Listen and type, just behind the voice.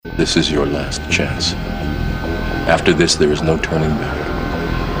This is your last chance. After this, there is no turning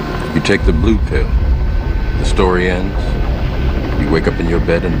back. You take the blue pill. The story ends. You wake up in your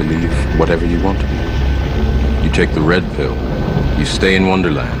bed and believe whatever you want to be. You take the red pill. You stay in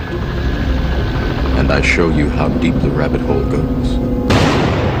Wonderland. And I show you how deep the rabbit hole goes.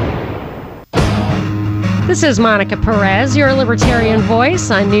 This is Monica Perez, your libertarian voice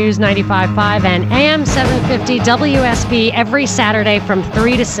on News 95.5 and AM 750 WSB every Saturday from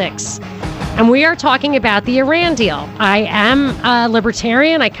 3 to 6. And we are talking about the Iran deal. I am a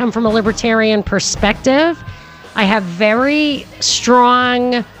libertarian. I come from a libertarian perspective. I have very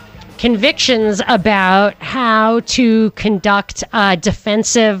strong convictions about how to conduct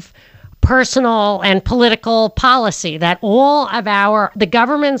defensive personal and political policy, that all of the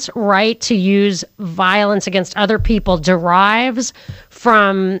government's right to use violence against other people derives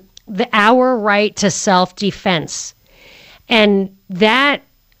from our right to self-defense. And that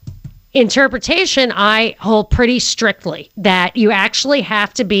interpretation I hold pretty strictly, that you actually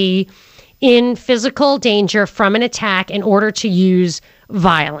have to be in physical danger from an attack in order to use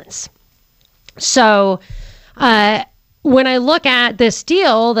violence. So, when I look at this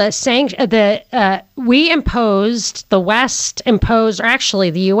deal, the West imposed, or actually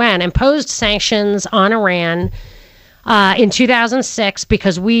the UN imposed sanctions on Iran in 2006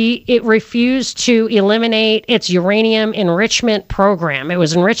 because it refused to eliminate its uranium enrichment program. It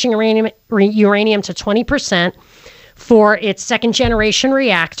was enriching uranium to 20% for its second generation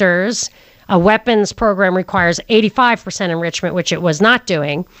reactors. A weapons program requires 85% enrichment, which it was not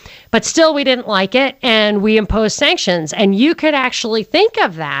doing. But still, we didn't like it, and we imposed sanctions. And you could actually think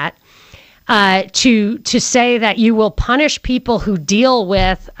of that to say that you will punish people who deal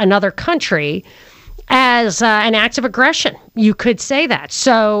with another country as an act of aggression. You could say that.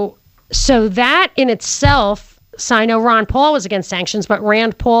 So that in itself, so I know Ron Paul was against sanctions, but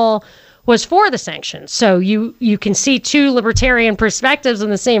Rand Paul was for the sanctions. So you can see two libertarian perspectives in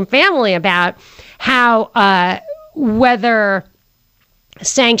the same family about how whether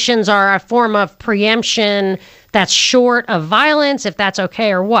sanctions are a form of preemption that's short of violence, if that's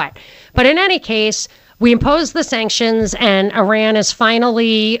okay or what. But in any case, we imposed the sanctions, and Iran is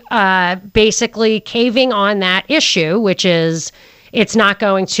finally basically caving on that issue, which is it's not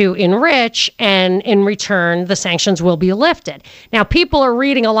going to enrich, and in return, the sanctions will be lifted. Now, people are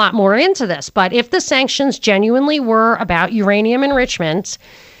reading a lot more into this, but if the sanctions genuinely were about uranium enrichment,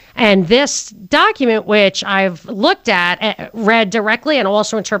 and this document, which I've looked at, read directly, and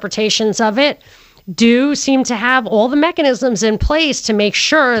also interpretations of it, do seem to have all the mechanisms in place to make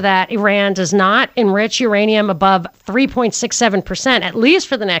sure that Iran does not enrich uranium above 3.67%, at least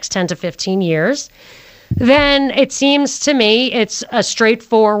for the next 10 to 15 years, then it seems to me it's a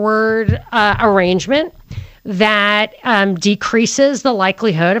straightforward arrangement that decreases the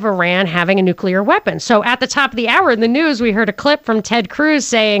likelihood of Iran having a nuclear weapon. So at the top of the hour in the news, we heard a clip from Ted Cruz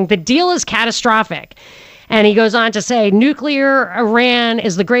saying the deal is catastrophic. And he goes on to say nuclear Iran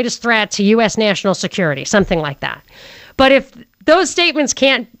is the greatest threat to U.S. national security, something like that. But if those statements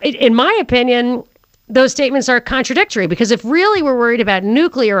can't, in my opinion, those statements are contradictory, because if really we're worried about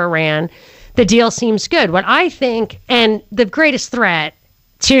nuclear Iran, the deal seems good. What I think, and the greatest threat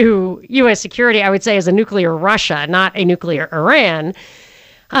to U.S. security, I would say, is a nuclear Russia, not a nuclear Iran.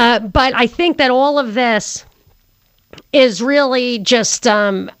 But I think that all of this is really just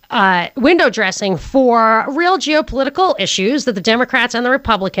window dressing for real geopolitical issues, that the Democrats and the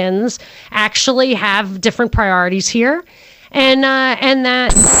Republicans actually have different priorities here. And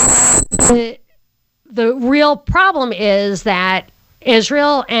that the real problem is that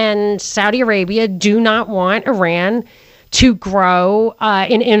Israel and Saudi Arabia do not want Iran to grow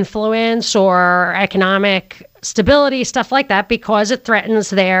in influence or economic stability, stuff like that, because it threatens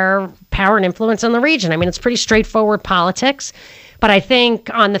their power and influence in the region. I mean, it's pretty straightforward politics. But I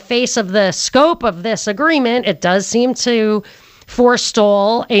think on the face of the scope of this agreement, it does seem to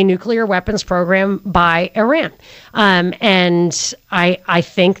forestall a nuclear weapons program by Iran. And I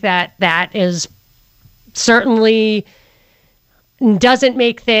think that is certainly doesn't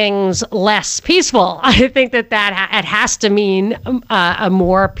make things less peaceful. I think that it has to mean a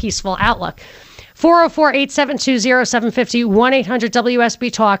more peaceful outlook. 404-872-0750,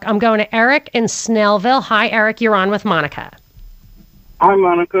 1-800-WSB-TALK. I'm going to Eric in Snellville. Hi, Eric. You're on with Monica. Hi,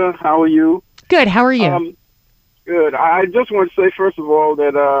 Monica. How are you? Good. How are you? Good. I just want to say, first of all,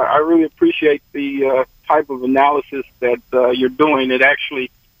 that I really appreciate the type of analysis that you're doing. It actually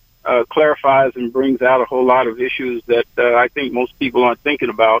clarifies and brings out a whole lot of issues that I think most people aren't thinking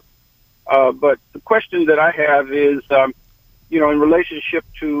about. But the question that I have is, in relationship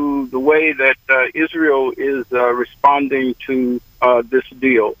to the way that Israel is responding to this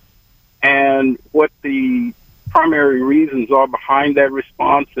deal. and what the primary reasons are behind that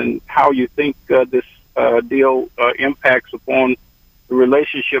response, and how you think this deal impacts upon the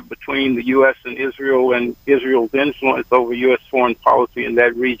relationship between the U.S. and Israel's influence over U.S. foreign policy in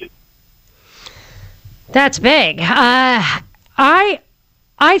that region. That's big. I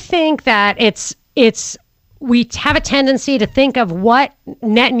think that it's we have a tendency to think of what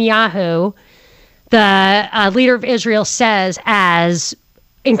Netanyahu, the leader of Israel, says as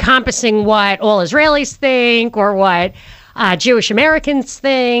encompassing what all Israelis think or what Jewish Americans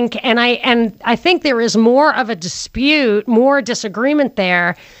think, and I think there is more of a dispute, more disagreement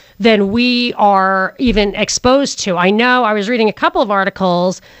there than we are even exposed to. I know I was reading a couple of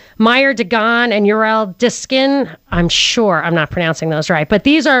articles, Meyer Dagan and Uriel Diskin. I'm sure I'm not pronouncing those right, but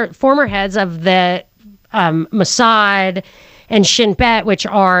these are former heads of the Mossad and Shin Bet, which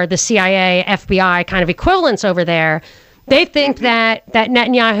are the CIA, FBI kind of equivalents over there. They think that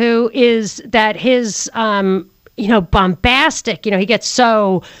Netanyahu is that his bombastic, he gets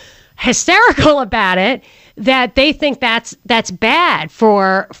so hysterical about it that they think that's bad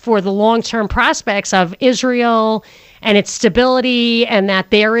for the long-term prospects of Israel and its stability, and that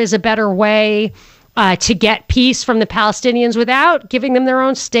there is a better way to get peace from the Palestinians without giving them their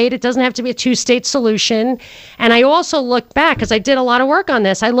own state. It doesn't have to be a two-state solution. And I also looked back, because I did a lot of work on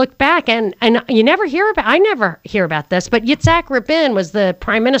this. I looked back, and I never hear about this, but Yitzhak Rabin was the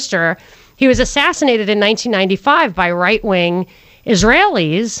prime minister. He was assassinated in 1995 by right-wing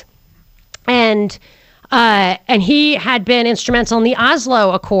Israelis, and he had been instrumental in the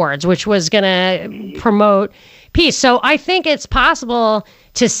Oslo Accords, which was going to promote peace. So I think it's possible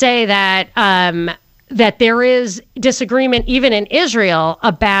to say that that there is disagreement even in Israel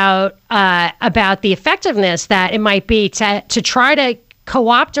about the effectiveness that it might be to try to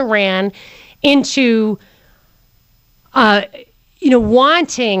co-opt Iran into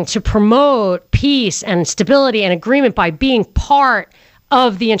wanting to promote peace and stability and agreement by being part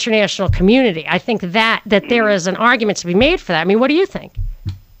of the international community. I think that there is an argument to be made for that. I mean, what do you think?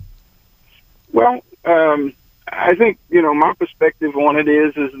 Well, I think, my perspective on it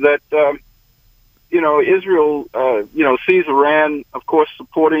is that, Israel, sees Iran, of course,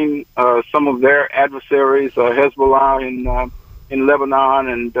 supporting some of their adversaries, Hezbollah in Lebanon,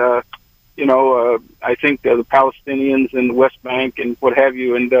 and, I think the Palestinians in the West Bank and what have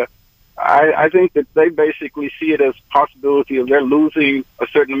you. And I think that they basically see it as a possibility of they're losing a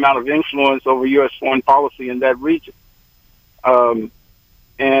certain amount of influence over U.S. foreign policy in that region. I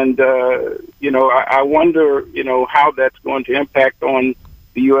wonder, how that's going to impact on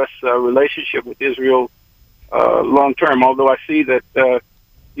the U.S. Relationship with Israel long term. Although I see that, the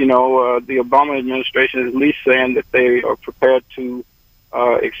Obama administration is at least saying that they are prepared to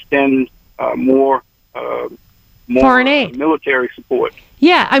extend more foreign aid, military support.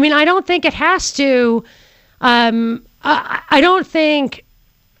 Yeah, I mean, I don't think it has to. I don't think,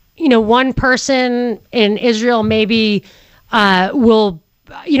 one person in Israel maybe will.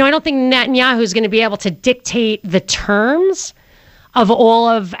 I don't think Netanyahu is going to be able to dictate the terms of all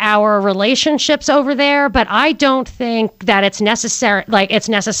of our relationships over there, but I don't think that it's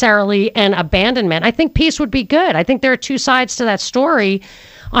necessarily an abandonment. I think peace would be good. I think there are two sides to that story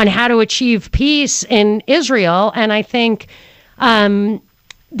on how to achieve peace in Israel, and I think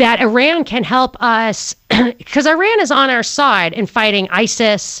that Iran can help us because Iran is on our side in fighting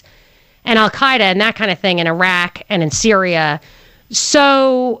ISIS and Al-Qaeda and that kind of thing in Iraq and in Syria.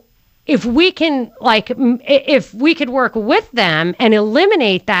 So if we could work with them and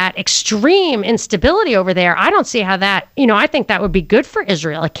eliminate that extreme instability over there, I don't see how that, I think that would be good for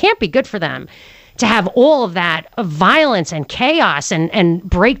Israel. It can't be good for them to have all of that violence and chaos and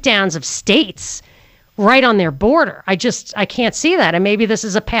breakdowns of states right on their border. I can't see that. And maybe this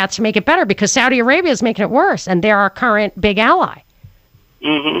is a path to make it better because Saudi Arabia is making it worse and they're our current big ally.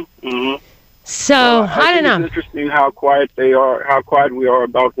 Mm-hmm. Mm-hmm. So I don't know. It's interesting how quiet we are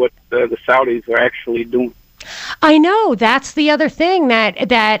about what the Saudis are actually doing. I know that's the other thing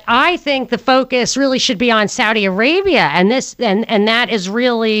that I think the focus really should be on Saudi Arabia, and that is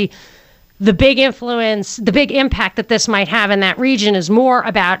really the big influence, the big impact that this might have in that region is more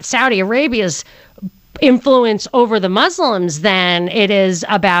about Saudi Arabia's influence over the Muslims than it is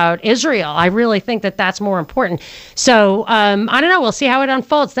about Israel. I really think that that's more important. So I don't know. We'll see how it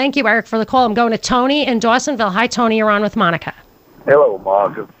unfolds. Thank you, Eric, for the call. I'm going to Tony in Dawsonville. Hi, Tony. You're on with Monica. Hello,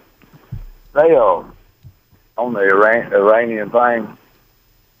 Monica. They on the Iranian thing,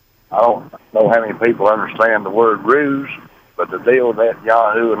 I don't know how many people understand the word ruse, but the deal with that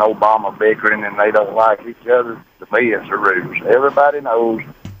Yahoo and Obama bickering and they don't like each other, to me it's a ruse. Everybody knows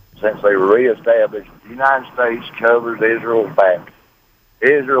since they were reestablished, the United States covers Israel's back.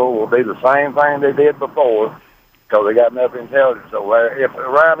 Israel will do the same thing they did before because they got enough intelligence over there. If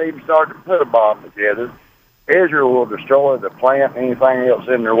Iran even started to put a bomb together, Israel will destroy the plant and anything else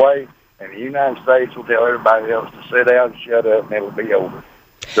in their way, and the United States will tell everybody else to sit down and shut up, and it'll be over.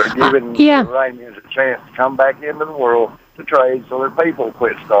 They're giving the Iranians a chance to come back into the world to trade so their people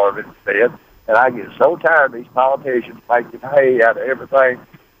quit starving to death. And I get so tired of these politicians making hay out of everything.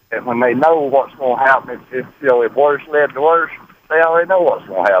 And when they know what's going to happen, if worse led to worse, they already know what's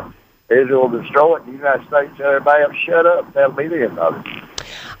going to happen. Israel will destroy it, and the United States tell everybody else, shut up. That'll be the end of it.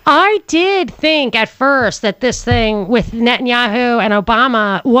 I did think at first that this thing with Netanyahu and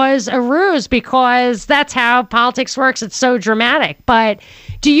Obama was a ruse because that's how politics works. It's so dramatic. But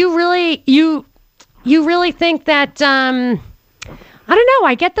do you really, you really think that, I don't know,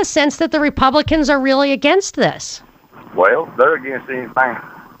 I get the sense that the Republicans are really against this. Well, they're against anything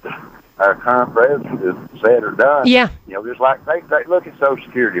our current president has said or done. Yeah. Just like they look at Social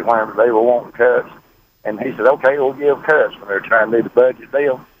Security whenever they were wanting cuts. And he said, okay, we'll give cuts when they're trying to do the budget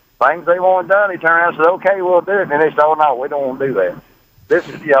deal. Things they want done, he turned around and said, okay, we'll do it. And they said, oh, no, we don't want to do that. This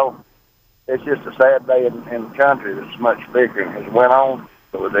is, it's just a sad day in the country that's much bigger and has went on.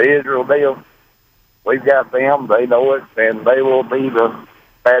 But with the Israel deal, we've got them, they know it, and they will be the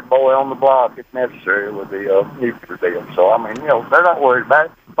bad boy on the block if necessary with the nuclear deal. So, I mean, they're not worried about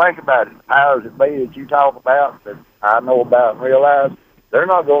it. Think about it. The powers that be that you talk about, that I know about and realize, they're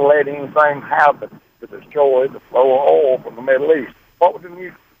not going to let anything happen to destroy the flow of oil from the Middle East. What would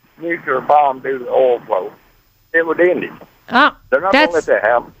the nuclear bomb do to the oil flow? It would end it. Oh, they're not going to let that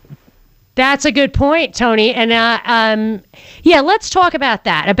happen. That's a good point, Tony. And let's talk about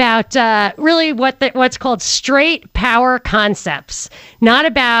that. About really what's called straight power concepts, not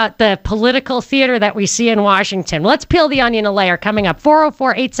about the political theater that we see in Washington. Let's peel the onion a layer. Coming up,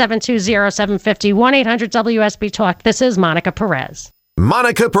 404-872-0750, 1-800-WSB Talk. This is Monica Perez.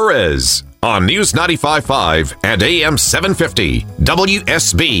 Monica Perez on News 95.5 and AM 750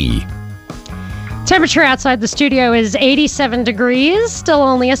 WSB. Temperature outside the studio is 87 degrees, still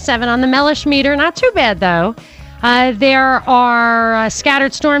only a 7 on the Mellish meter. Not too bad, though. There are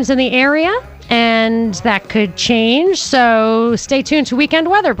scattered storms in the area, and that could change. So stay tuned to Weekend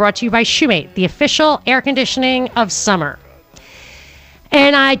Weather, brought to you by Shoemate, the official air conditioning of summer.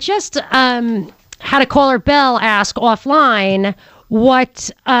 And I just had a caller, Bell, ask offline what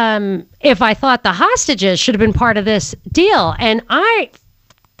if I thought the hostages should have been part of this deal. And I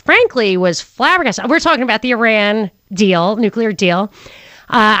frankly was flabbergasted. We're talking about the Iran deal, nuclear deal.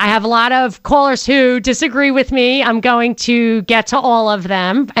 I have a lot of callers who disagree with me. I'm going to get to all of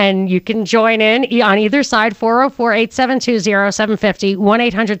them, and you can join in on either side, 404-872-0750,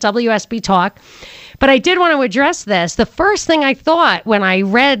 1-800-WSB Talk. But I did want to address this. The first thing I thought when I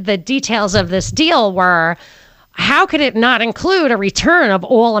read the details of this deal were, how could it not include a return of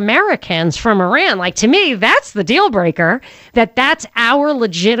all Americans from Iran? Like, to me, that's the deal breaker, that's our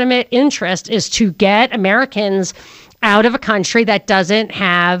legitimate interest, is to get Americans out of a country that doesn't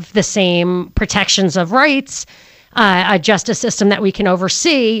have the same protections of rights, a justice system that we can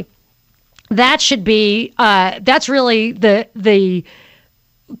oversee. That should be, that's really the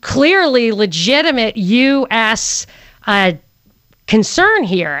clearly legitimate U.S. concern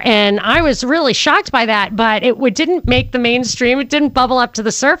here. And I was really shocked by that, but it didn't make the mainstream. It didn't bubble up to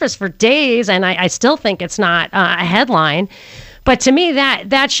the surface for days, and I still think it's not a headline. But to me,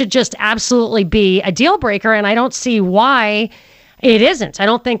 that should just absolutely be a deal breaker, and I don't see why it isn't. I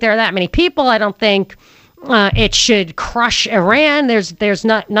don't think there are that many people. I don't think it should crush Iran. There's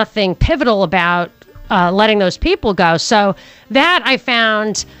nothing pivotal about letting those people go. So that I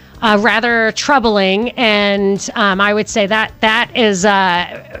found rather troubling, and I would say that is,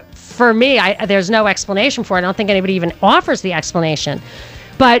 for me, there's no explanation for it. I don't think anybody even offers the explanation.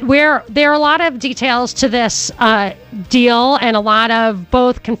 But there are a lot of details to this deal, and a lot of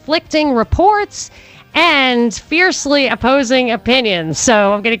both conflicting reports and fiercely opposing opinions.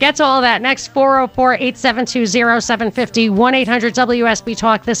 So I'm going to get to all that next. 404-872-0750, 1-800-WSB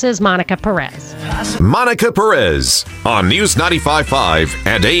Talk. This is Monica Perez. Monica Perez on News 95.5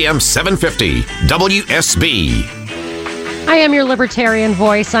 and AM 750 WSB. I am your libertarian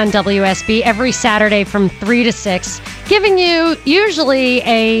voice on WSB every Saturday from 3 to 6, giving you usually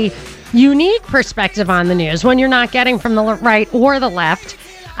a unique perspective on the news, one you're not getting from the right or the left.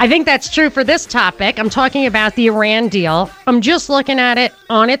 I think that's true for this topic. I'm talking about the Iran deal. I'm just looking at it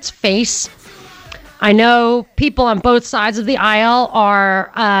on its face. I know people on both sides of the aisle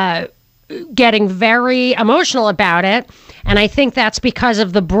are getting very emotional about it, and I think that's because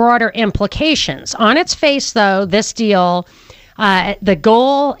of the broader implications. On its face, though, this deal, the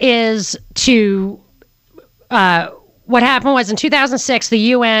goal is to what happened was in 2006, the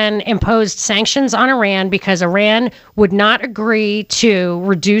UN imposed sanctions on Iran because Iran would not agree to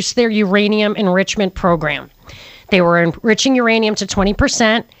reduce their uranium enrichment program. They were enriching uranium to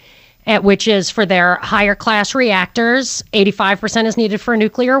 20%. Which is for their higher class reactors. 85% is needed for a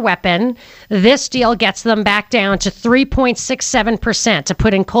nuclear weapon. This deal gets them back down to 3.67% to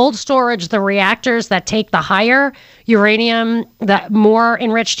put in cold storage the reactors that take the higher uranium, the more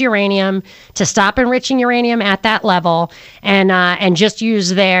enriched uranium, to stop enriching uranium at that level and just use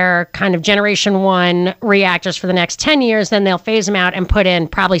their kind of generation 1 reactors for the next 10 years. Then they'll phase them out and put in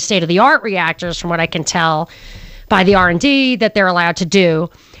probably state-of-the-art reactors, from what I can tell by the R&D that they're allowed to do.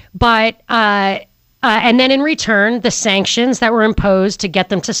 But and then in return, the sanctions that were imposed to get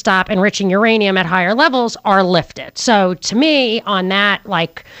them to stop enriching uranium at higher levels are lifted. So to me, on that,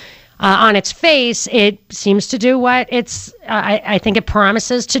 on its face, it seems to do what it's. I think it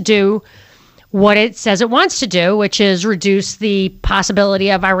promises to do what it says it wants to do, which is reduce the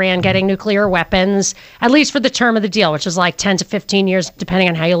possibility of Iran getting nuclear weapons, at least for the term of the deal, which is like 10 to 15 years, depending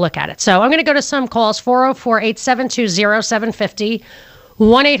on how you look at it. So I'm going to go to some calls, 404-872-0750.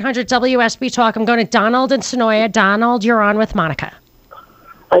 1-800-WSB Talk. I'm going to Donald in Sonoya. Donald, you're on with Monica.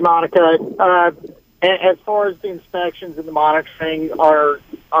 Hey, Monica. As far as the inspections and the monitoring are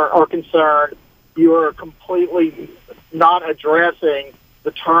concerned, you are completely not addressing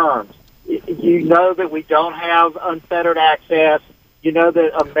the terms. You know that we don't have unfettered access. You know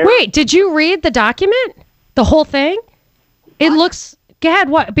that Wait, did you read the document? The whole thing? It looks... Go ahead.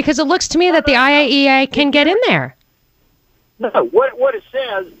 What? Because it looks to me that the IAEA can get in there. No, what it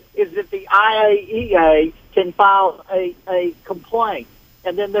says is that the IAEA can file a complaint,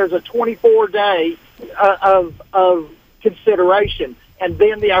 and then there's a 24-day of consideration, and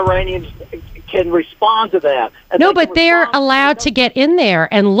then the Iranians can respond to that. No, but they're allowed to get in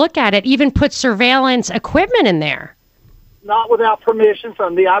there and look at it, even put surveillance equipment in there. Not without permission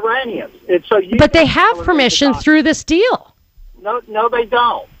from the Iranians. But they have permission through this deal. No, they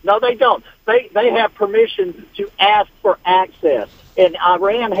don't. No, they don't. They have permission to ask for access, and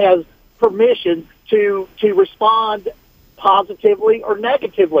Iran has permission to respond positively or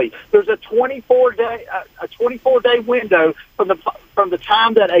negatively. There's a 24-day window from the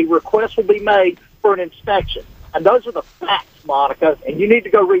time that a request will be made for an inspection, and those are the facts, Monica. And you need to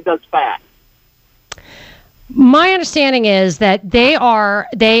go read those facts. My understanding is that the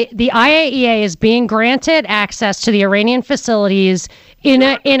IAEA is being granted access to the Iranian facilities in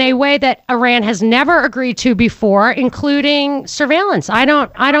a way that Iran has never agreed to before, including surveillance. I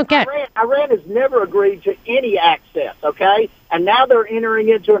don't get. Iran has never agreed to any access. Okay, and now they're entering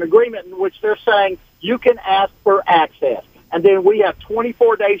into an agreement in which they're saying you can ask for access, and then we have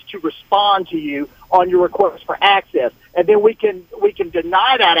 24 days to respond to you on your request for access, and then we can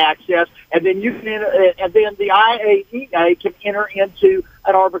deny that access, and then and then the IAEA can enter into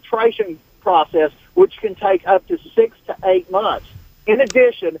an arbitration process, which can take up to 6 to 8 months. In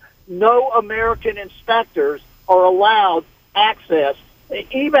addition, no American inspectors are allowed access,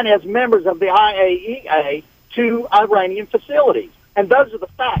 even as members of the IAEA, to Iranian facilities. And those are the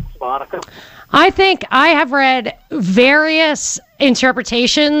facts, Monica. I think I have read various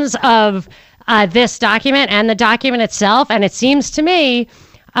interpretations of this document and the document itself, and it seems to me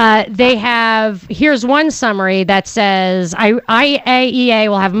here's one summary that says IAEA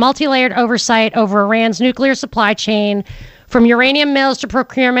will have multi-layered oversight over Iran's nuclear supply chain, from uranium mills to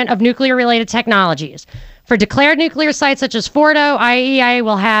procurement of nuclear-related technologies. For declared nuclear sites such as Fordo, IAEA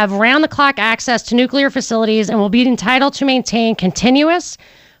will have round-the-clock access to nuclear facilities and will be entitled to maintain continuous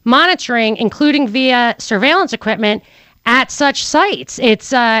monitoring, including via surveillance equipment, at such sites. It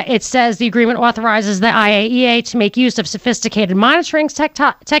says the agreement authorizes the IAEA to make use of sophisticated monitoring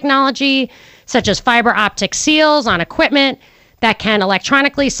technology, such as fiber optic seals on equipment that can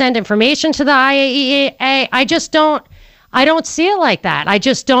electronically send information to the IAEA. I don't see it like that. I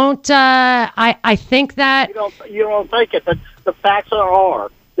just don't. I think that you don't think it. The facts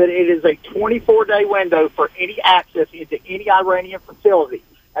are that it is a 24-day window for any access into any Iranian facility,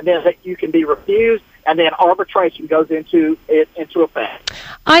 and then that you can be refused, and then arbitration goes into effect.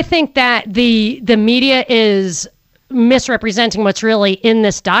 I think that the media is misrepresenting what's really in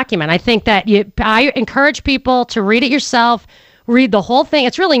this document. I think that I encourage people to read it yourself. Read the whole thing.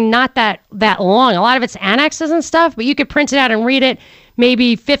 It's really not that long. A lot of it's annexes and stuff, but you could print it out and read it,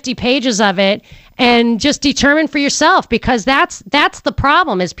 maybe 50 pages of it, and just determine for yourself, because that's the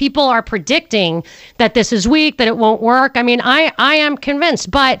problem, is people are predicting that this is weak, that it won't work. I mean, I am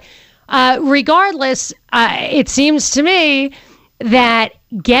convinced, but regardless, it seems to me that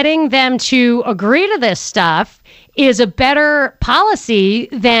getting them to agree to this stuff is a better policy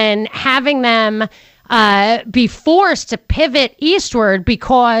than having them be forced to pivot eastward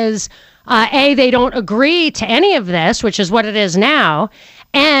because, A, they don't agree to any of this, which is what it is now,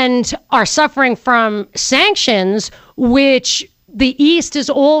 and are suffering from sanctions, which the East is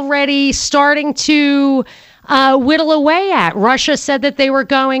already starting to whittle away at. Russia said that they were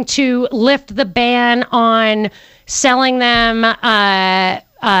going to lift the ban on selling them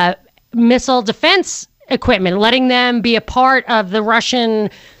missile defense equipment, letting them be a part of the Russian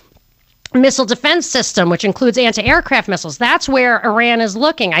missile defense system, which includes anti-aircraft missiles. That's where Iran is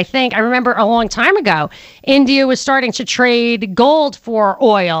looking. I remember a long time ago, India was starting to trade gold for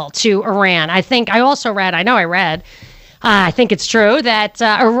oil to Iran. I think it's true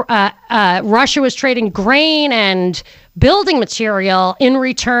that Russia was trading grain and building material in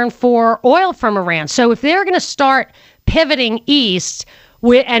return for oil from Iran. So if they're going to start pivoting east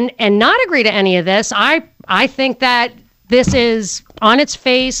and not agree to any of this, I think that this is on its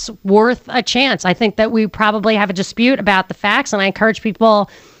face worth a chance. I think that we probably have a dispute about the facts, and I encourage people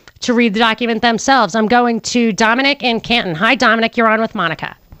to read the document themselves. I'm going to Dominic in Canton. Hi, Dominic. You're on with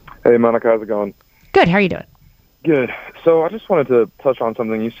Monica. Hey, Monica. How's it going? Good. How are you doing? Good. So I just wanted to touch on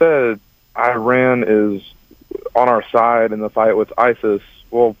something. You said Iran is on our side in the fight with ISIS.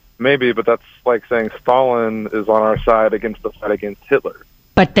 Well, maybe, but that's like saying Stalin is on our side against the fight against Hitler.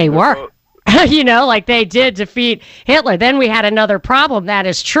 But they were. Like they did defeat Hitler. Then we had another problem. That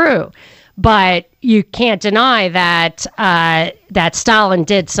is true. But you can't deny that that Stalin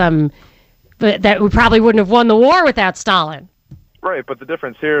did that we probably wouldn't have won the war without Stalin. Right, but the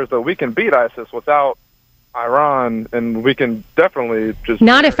difference here is that we can beat ISIS without Iran, and we can definitely just...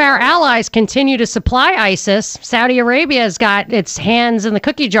 Not if our allies continue to supply ISIS. Saudi Arabia has got its hands in the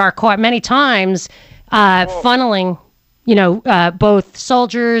cookie jar caught many times, funneling... both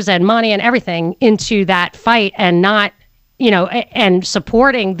soldiers and money and everything into that fight and not, and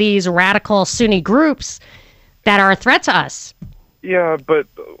supporting these radical Sunni groups that are a threat to us. Yeah, but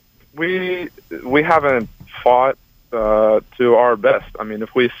we haven't fought to our best. I mean,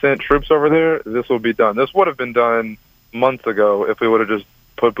 if we sent troops over there, this would be done. This would have been done months ago if we would have just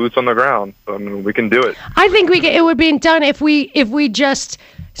put boots on the ground. I mean, we can do it. I think it would be done if we just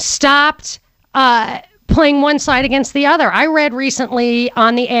stopped playing one side against the other. I read recently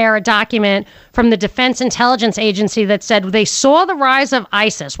on the air a document from the Defense Intelligence Agency that said they saw the rise of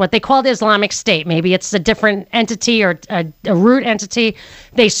ISIS, what they called Islamic State. Maybe it's a different entity or a root entity.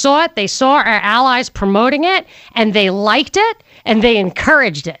 They saw it. They saw our allies promoting it, and they liked it, and they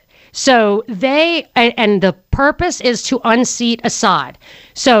encouraged it. So and the purpose is to unseat Assad.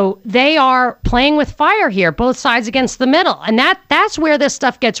 So they are playing with fire here, both sides against the middle. And that's where this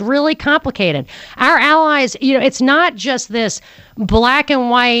stuff gets really complicated. Our allies, it's not just this black and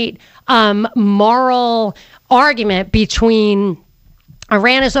white moral argument between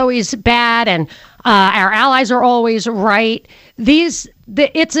Iran is always bad and our allies are always right. It's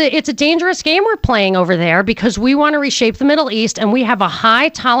a dangerous game we're playing over there because we want to reshape the Middle East, and we have a high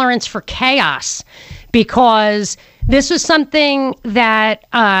tolerance for chaos because this was something that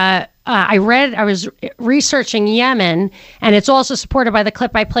I read. I was researching Yemen, and it's also supported by the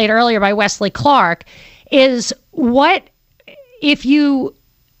clip I played earlier by Wesley Clark, is what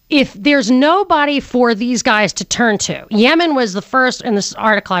if there's nobody for these guys to turn to. Yemen was the first, in this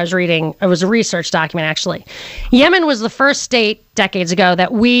article I was reading, it was a research document actually. Yemen was the first state decades ago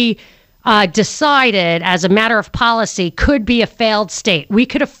that we decided as a matter of policy could be a failed state. We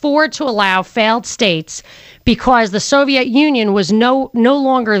could afford to allow failed states because the Soviet Union was no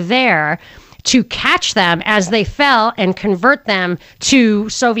longer there to catch them as they fell and convert them to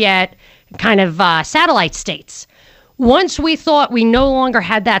Soviet kind of satellite states. Once we thought we no longer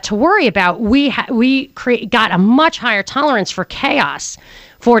had that to worry about, we got a much higher tolerance for chaos,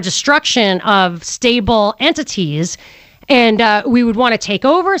 for destruction of stable entities. And we would want to take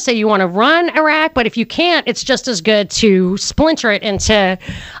over, say you want to run Iraq, but if you can't, it's just as good to splinter it into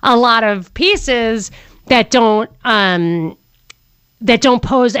a lot of pieces that don't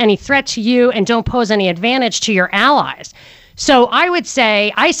pose any threat to you and don't pose any advantage to your allies. So I would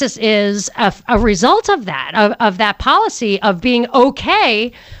say ISIS is a result of that, of that policy of being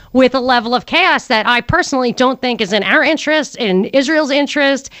okay with a level of chaos that I personally don't think is in our interest, in Israel's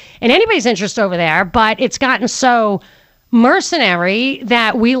interest, in anybody's interest over there. But it's gotten so mercenary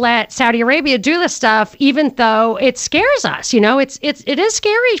that we let Saudi Arabia do this stuff, even though it scares us. It is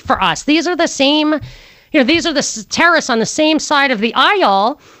scary for us. These are the same, these are the terrorists on the same side of the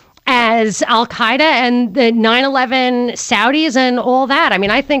aisle as Al-Qaeda and the 9/11 Saudis and all that. I mean,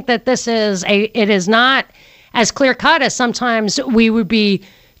 I think that it is not as clear cut as sometimes we would be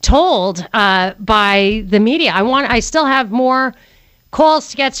told by the media. I still have more calls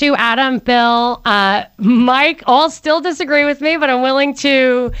to get to. Adam, Bill, Mike, all still disagree with me, but I'm willing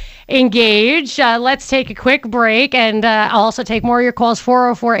to engage. Let's take a quick break, and I'll also take more of your calls.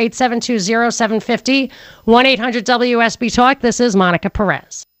 404-872-0750, 1-800-WSB-TALK. This is Monica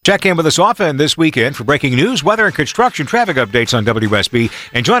Perez. Check in with us often this weekend for breaking news, weather, and construction traffic updates on WSB.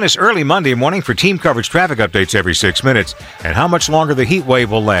 And join us early Monday morning for team coverage traffic updates every 6 minutes and how much longer the heat wave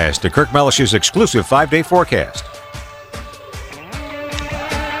will last. The Kirk Mellish's exclusive 5-day forecast.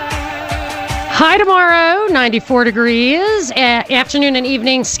 High tomorrow, 94 degrees. Afternoon and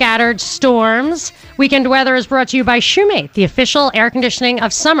evening, scattered storms. Weekend weather is brought to you by Shoemate, the official air conditioning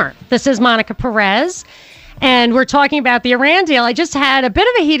of summer. This is Monica Perez. And we're talking about the Iran deal. I just had a bit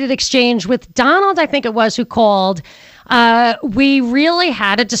of a heated exchange with Donald, I think it was, who called. We really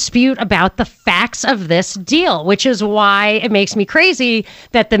had a dispute about the facts of this deal, which is why it makes me crazy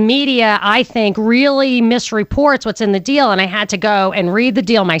that the media, I think, really misreports what's in the deal. And I had to go and read the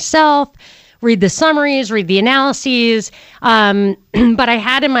deal myself, read the summaries, read the analyses. But I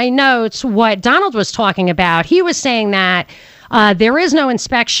had in my notes what Donald was talking about. He was saying that there is no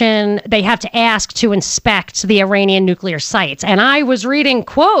inspection. They have to ask to inspect the Iranian nuclear sites. And I was reading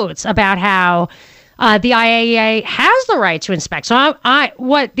quotes about how the IAEA has the right to inspect. So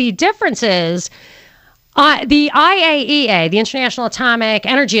what the difference is, the IAEA, the International Atomic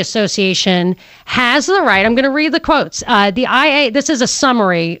Energy Association, has the right. I'm going to read the quotes. This is a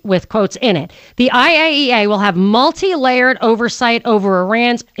summary with quotes in it. The IAEA will have multi-layered oversight over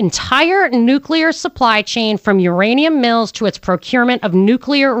Iran's entire nuclear supply chain, from uranium mills to its procurement of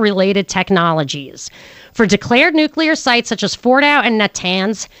nuclear-related technologies. For declared nuclear sites such as Fordow and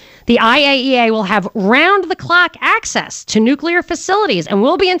Natanz, the IAEA will have round-the-clock access to nuclear facilities and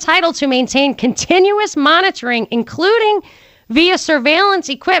will be entitled to maintain continuous monitoring, including via surveillance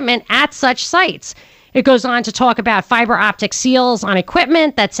equipment at such sites. It goes on to talk about fiber optic seals on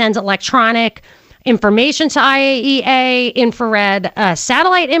equipment that sends electronic information to IAEA, infrared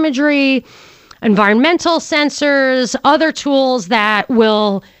satellite imagery, environmental sensors, other tools that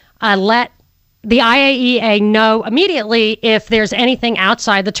will let the IAEA know immediately if there's anything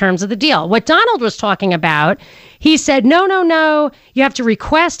outside the terms of the deal. What Donald was talking about, he said, no, you have to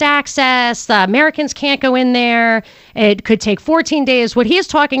request access. The Americans can't go in there. It could take 14 days. What he is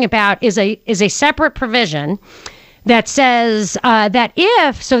talking about is a separate provision that says that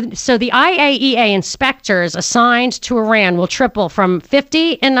the IAEA inspectors assigned to Iran will triple from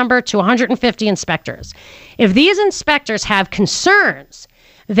 50 in number to 150 inspectors. If these inspectors have concerns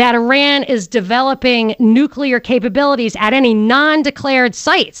that Iran is developing nuclear capabilities at any non-declared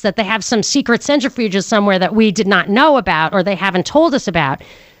sites, that they have some secret centrifuges somewhere that we did not know about or they haven't told us about,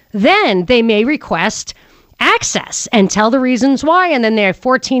 then they may request access and tell the reasons why, and then they have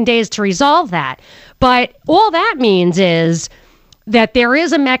 14 days to resolve that. But all that means is that there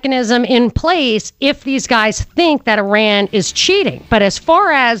is a mechanism in place if these guys think that Iran is cheating. But as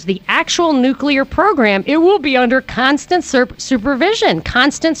far as the actual nuclear program, it will be under constant supervision,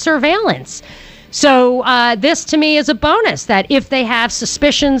 constant surveillance. So this, to me, is a bonus that if they have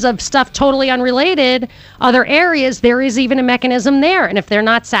suspicions of stuff totally unrelated, other areas, there is even a mechanism there. And if they're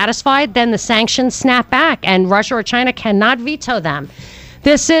not satisfied, then the sanctions snap back, and Russia or China cannot veto them.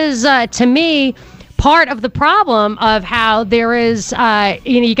 This is, to me, part of the problem of how there is,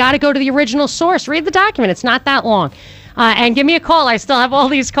 you got to go to the original source. Read the document. It's not that long. And give me a call. I still have all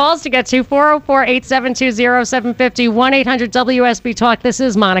these calls to get to. 404-872-0750, 1-800-WSB-TALK. This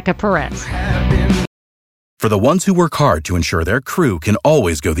is Monica Perez. For the ones who work hard to ensure their crew can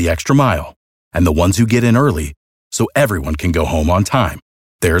always go the extra mile, and the ones who get in early so everyone can go home on time,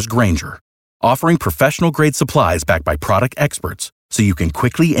 there's Grainger, offering professional-grade supplies backed by product experts so you can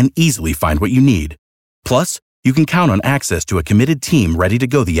quickly and easily find what you need. Plus, you can count on access to a committed team ready to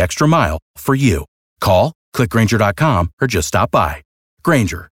go the extra mile for you. Call, click Grainger.com, or just stop by.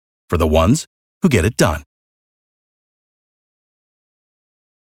 Grainger, for the ones who get it done.